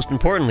 and most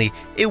importantly,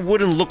 it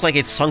wouldn't look like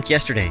it sunk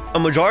yesterday. A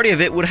majority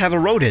of it would have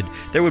eroded.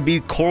 There would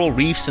be coral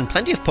reefs and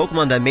plenty of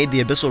Pokemon that made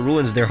the Abyssal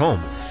Ruins their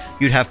home.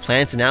 You'd have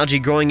plants and algae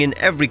growing in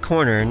every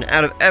corner and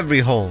out of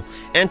every hole.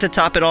 And to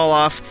top it all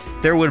off,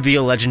 there would be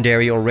a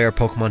legendary or rare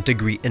Pokemon to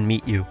greet and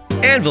meet you.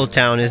 Anville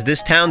Town is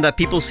this town that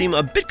people seem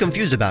a bit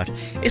confused about.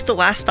 It's the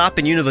last stop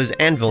in Unova's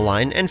Anville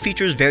line and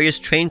features various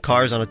train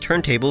cars on a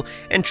turntable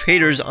and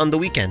traders on the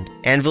weekend.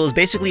 Anville is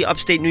basically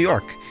upstate New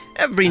York.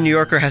 Every New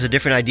Yorker has a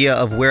different idea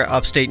of where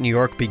upstate New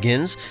York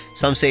begins.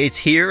 Some say it's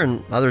here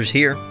and others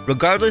here.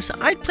 Regardless,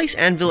 I'd place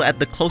Anville at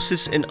the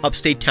closest an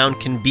upstate town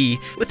can be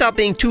without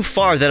being too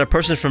far that a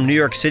person from New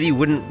York City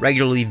wouldn't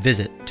regularly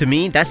visit. To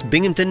me, that's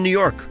Binghamton, New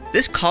York.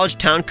 This college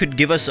town could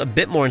give us a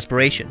bit more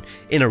inspiration.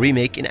 In a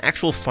remake, an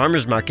actual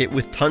farmer's market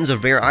with tons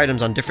of rare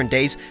items on different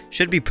days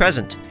should be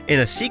present. In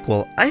a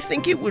sequel, I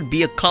think it would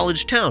be a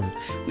college town.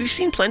 We've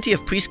seen plenty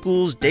of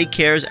preschools,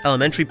 daycares,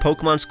 elementary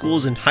Pokemon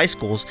schools, and high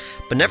schools,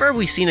 but never have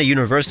we seen a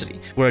university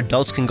where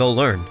adults can go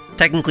learn.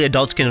 Technically,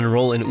 adults can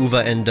enroll in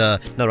UVA and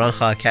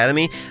Naranja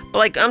Academy, but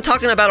like, I'm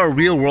talking about a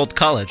real-world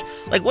college.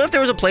 Like, what if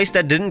there was a place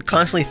that didn't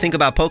constantly think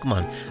about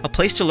Pokemon? A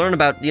place to learn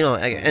about,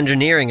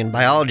 engineering and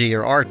biology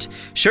or art.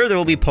 Sure, there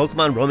will be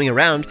Pokemon roaming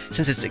around,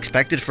 since it's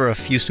expected for a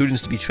few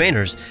students to be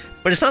trainers,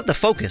 but it's not the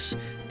focus.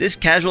 This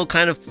casual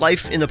kind of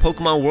life in the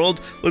Pokemon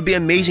world would be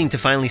amazing to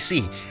finally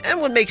see,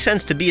 and would make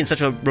sense to be in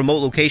such a remote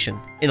location.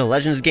 In a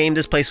Legends game,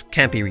 this place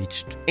can't be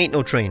reached. Ain't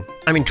no train.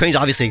 I mean, trains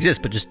obviously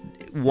exist, but just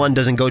one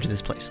doesn't go to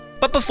this place.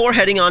 But before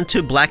heading on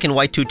to Black and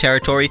White 2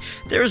 territory,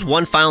 there is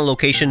one final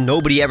location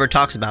nobody ever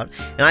talks about,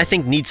 and I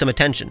think needs some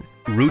attention.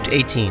 Route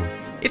 18.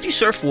 If you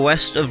surf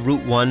west of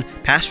Route 1,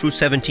 past Route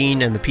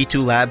 17 and the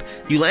P2 lab,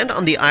 you land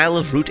on the Isle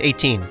of Route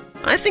 18.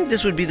 I think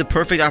this would be the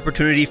perfect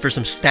opportunity for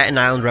some Staten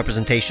Island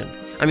representation.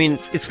 I mean,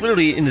 it's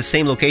literally in the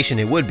same location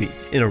it would be.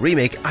 In a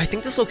remake, I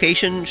think this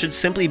location should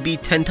simply be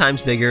 10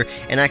 times bigger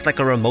and act like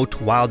a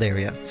remote wild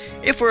area.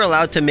 If we're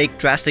allowed to make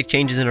drastic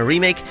changes in a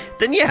remake,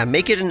 then yeah,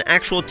 make it an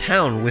actual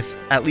town with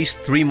at least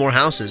 3 more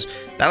houses.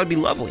 That would be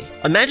lovely.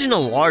 Imagine a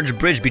large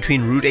bridge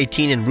between Route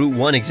 18 and Route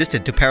 1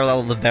 existed to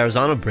parallel the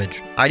Verrazano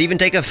Bridge. I'd even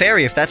take a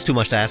ferry if that's too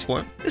much to ask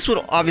for. This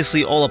would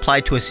obviously all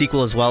apply to a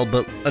sequel as well,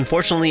 but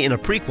unfortunately in a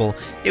prequel,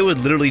 it would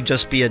literally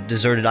just be a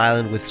deserted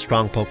island with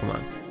strong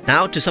Pokemon.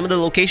 Now to some of the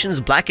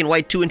locations Black and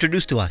White 2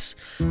 introduced to us.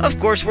 Of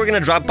course, we're gonna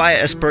drop by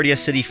Aspertia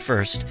City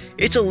first.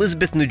 It's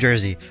Elizabeth, New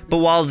Jersey, but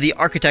while the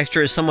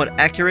architecture is somewhat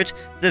accurate,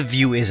 the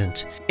view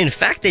isn't. In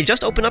fact, they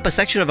just opened up a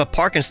section of a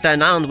park in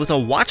Staten Island with a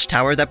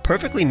watchtower that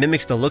perfectly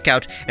mimics the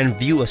lookout and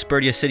view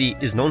Aspertia City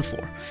is known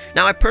for.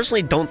 Now, I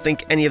personally don't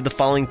think any of the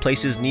following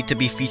places need to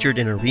be featured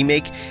in a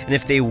remake, and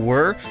if they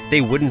were,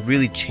 they wouldn't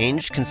really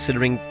change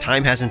considering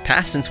time hasn't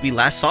passed since we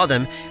last saw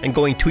them, and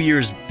going 2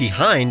 years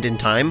behind in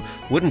time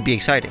wouldn't be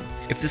exciting.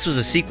 If this was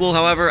a sequel,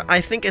 however,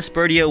 I think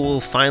Aspertia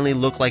will finally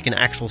look like an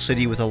actual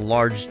city with a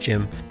large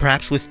gym,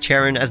 perhaps with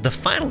Charon as the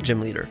final gym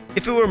leader.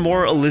 If it were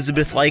more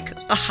Elizabeth-like,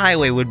 a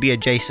highway would be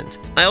adjacent.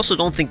 I also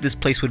don't think this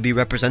place would be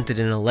represented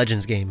in a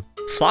Legends game.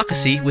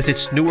 Flocessy, with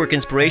its Newark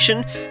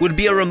inspiration, would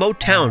be a remote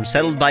town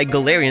settled by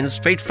Galarians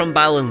straight from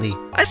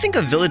Balinlee. I think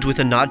a village with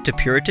a nod to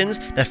Puritans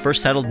that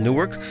first settled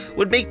Newark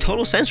would make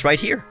total sense right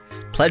here.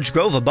 Pledge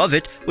Grove above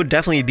it would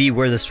definitely be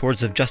where the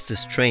Swords of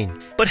Justice train.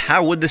 But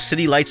how would the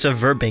city lights of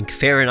Virbank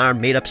fare in our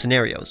made-up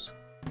scenarios?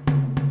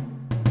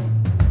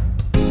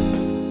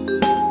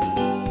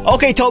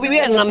 Okay, Toby, we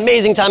had an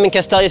amazing time in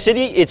Castelia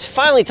City. It's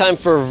finally time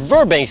for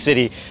Virbank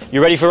City. You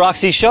ready for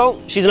Roxy's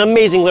show? She's an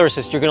amazing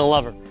lyricist. You're gonna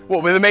love her.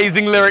 What, with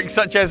amazing lyrics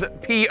such as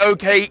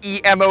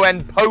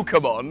Pokemon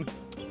Pokemon?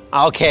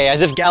 Okay,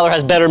 as if Galar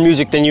has better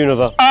music than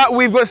Unova.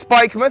 We've got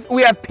Spikemuth.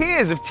 We have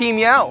Piers of Team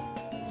Meow.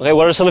 Okay,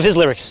 what are some of his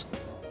lyrics?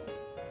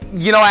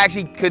 You know, I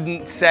actually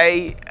couldn't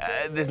say.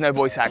 There's no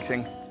voice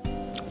acting.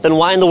 Then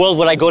why in the world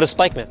would I go to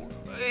Spikemuth?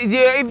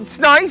 Yeah, it's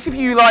nice if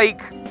you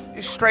like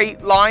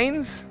straight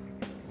lines.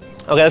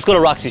 Okay, let's go to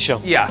Roxy's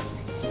show. Yeah.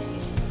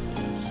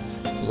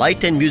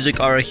 Light and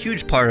music are a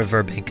huge part of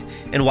Virbank,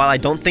 and while I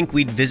don't think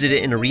we'd visit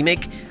it in a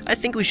remake, I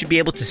think we should be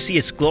able to see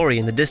its glory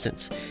in the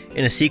distance.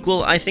 In a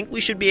sequel, I think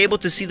we should be able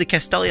to see the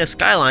Castelia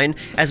skyline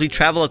as we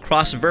travel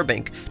across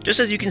Virbank, just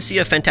as you can see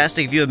a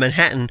fantastic view of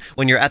Manhattan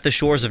when you're at the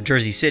shores of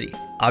Jersey City.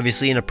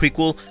 Obviously, in a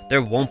prequel,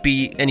 there won't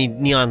be any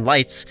neon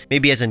lights,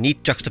 maybe as a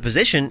neat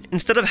juxtaposition,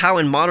 instead of how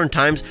in modern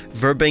times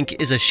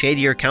Virbank is a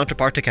shadier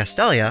counterpart to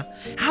Castelia.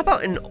 How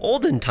about in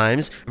olden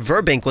times,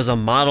 Virbank was a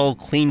model,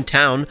 clean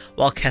town,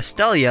 while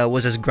Castelia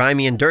was as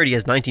grimy and dirty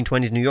as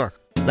 1920s New York.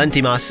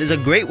 Lentimas is a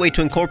great way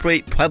to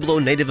incorporate Pueblo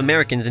Native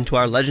Americans into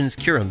our Legends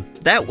Kyurem.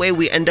 That way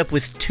we end up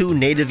with 2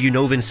 native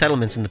Unovan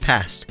settlements in the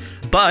past.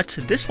 But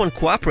this one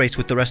cooperates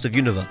with the rest of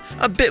Unova,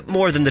 a bit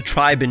more than the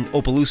tribe in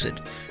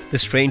Opelucid. The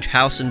strange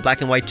house in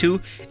Black and White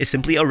 2 is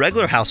simply a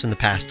regular house in the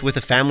past with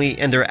a family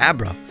and their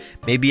Abra.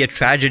 Maybe a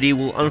tragedy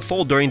will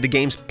unfold during the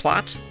game's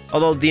plot,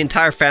 although the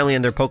entire family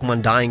and their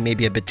Pokemon dying may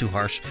be a bit too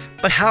harsh.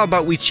 But how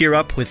about we cheer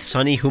up with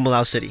sunny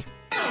Humilau City?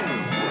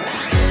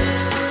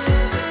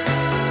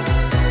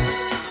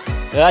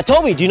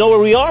 Toby, do you know where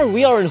we are?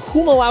 We are in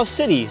Humilau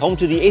City, home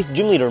to the 8th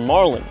gym leader,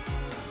 Marlin.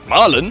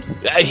 Marlin?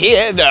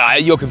 Here?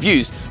 You're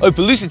confused.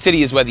 Opelucid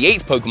City is where the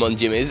 8th Pokemon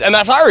gym is, and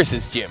that's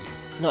Icirrus' gym.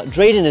 No,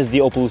 Drayden is the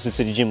Opelucid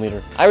City gym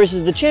leader. Iris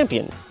is the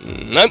champion.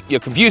 Nope, you're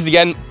confused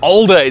again.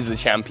 Alder is the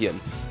champion.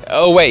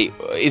 Oh wait,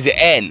 is it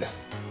N?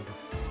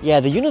 Yeah,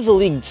 the Unova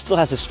League still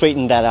has to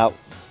straighten that out.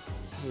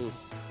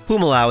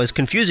 Humilau is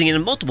confusing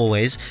in multiple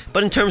ways,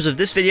 but in terms of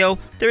this video,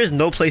 there is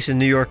no place in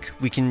New York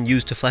we can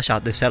use to flesh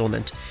out this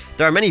settlement.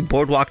 There are many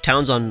boardwalk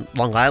towns on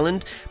Long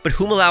Island, but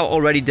Humilau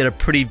already did a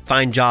pretty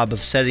fine job of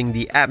setting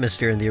the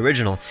atmosphere in the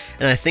original,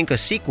 and I think a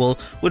sequel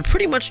would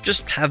pretty much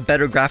just have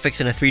better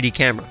graphics and a 3D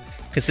camera.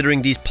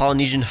 Considering these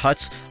Polynesian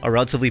huts are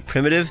relatively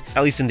primitive,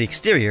 at least in the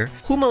exterior,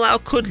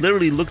 Humilau could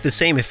literally look the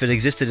same if it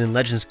existed in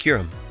Legends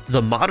Kyurem.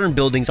 The modern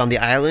buildings on the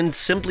island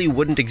simply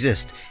wouldn't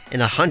exist,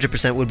 and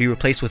 100% would be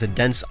replaced with a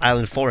dense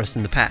island forest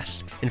in the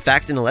past. In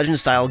fact, in a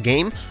Legends-style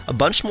game, a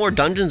bunch more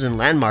dungeons and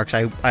landmarks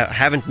I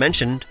haven't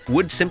mentioned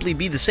would simply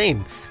be the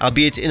same,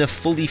 albeit in a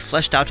fully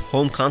fleshed out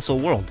home console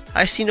world.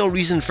 I see no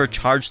reason for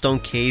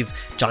Chargestone Cave,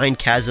 Giant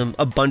Chasm,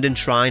 Abundant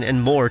Shrine,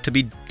 and more to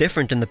be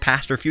different in the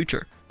past or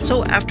future.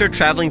 So after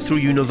traveling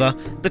through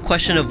Unova, the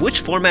question of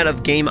which format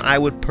of game I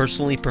would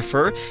personally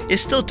prefer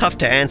is still tough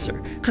to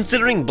answer.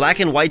 Considering Black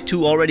and White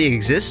 2 already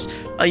exists,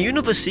 a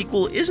Unova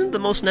sequel isn't the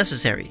most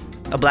necessary.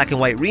 A Black and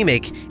White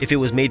remake, if it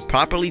was made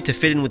properly to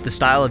fit in with the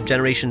style of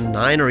Generation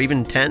 9 or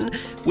even 10,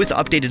 with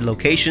updated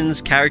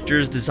locations,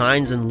 characters,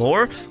 designs, and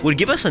lore, would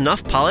give us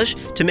enough polish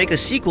to make a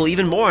sequel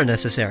even more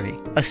unnecessary.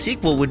 A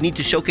sequel would need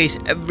to showcase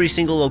every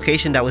single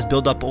location that was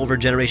built up over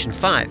Generation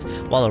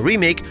 5, while a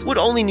remake would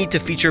only need to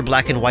feature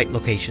Black and White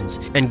locations,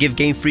 and give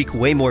Game Freak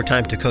way more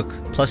time to cook.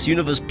 Plus,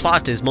 Unova's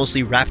plot is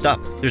mostly wrapped up.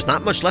 There's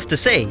not much left to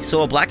say,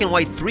 so a Black and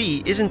White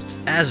 3 isn't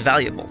as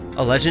valuable.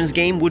 A Legends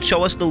game would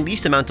show us the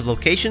least amount of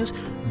locations,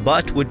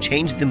 but would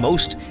change the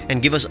most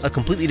and give us a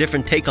completely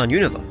different take on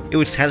Unova. It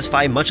would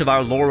satisfy much of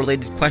our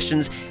lore-related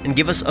questions and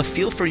give us a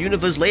feel for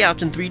Unova's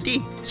layout in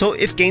 3D. So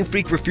if Game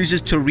Freak refuses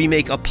to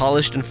remake a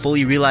polished and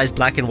fully realized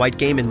Black and White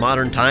game in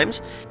modern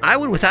times, I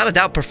would without a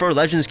doubt prefer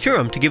Legends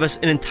Kyurem to give us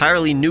an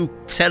entirely new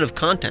set of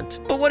content.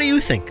 But what do you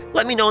think?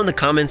 Let me know in the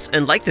comments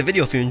and like the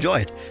video if you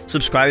enjoyed.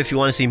 Subscribe if you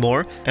want to see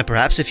more, and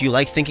perhaps if you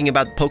like thinking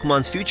about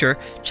Pokemon's future,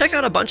 check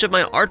out a bunch of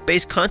my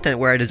art-based content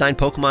where I design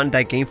Pokemon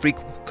that Game Freak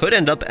could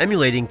end up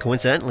emulating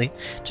coincidentally.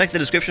 Check the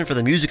description for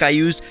the music I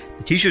used,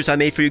 the t-shirts I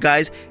made for you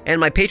guys, and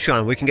my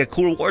Patreon where you can get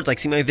cool rewards like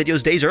seeing my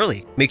videos days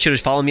early. Make sure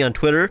to follow me on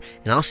Twitter,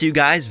 and I'll see you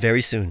guys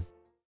very soon.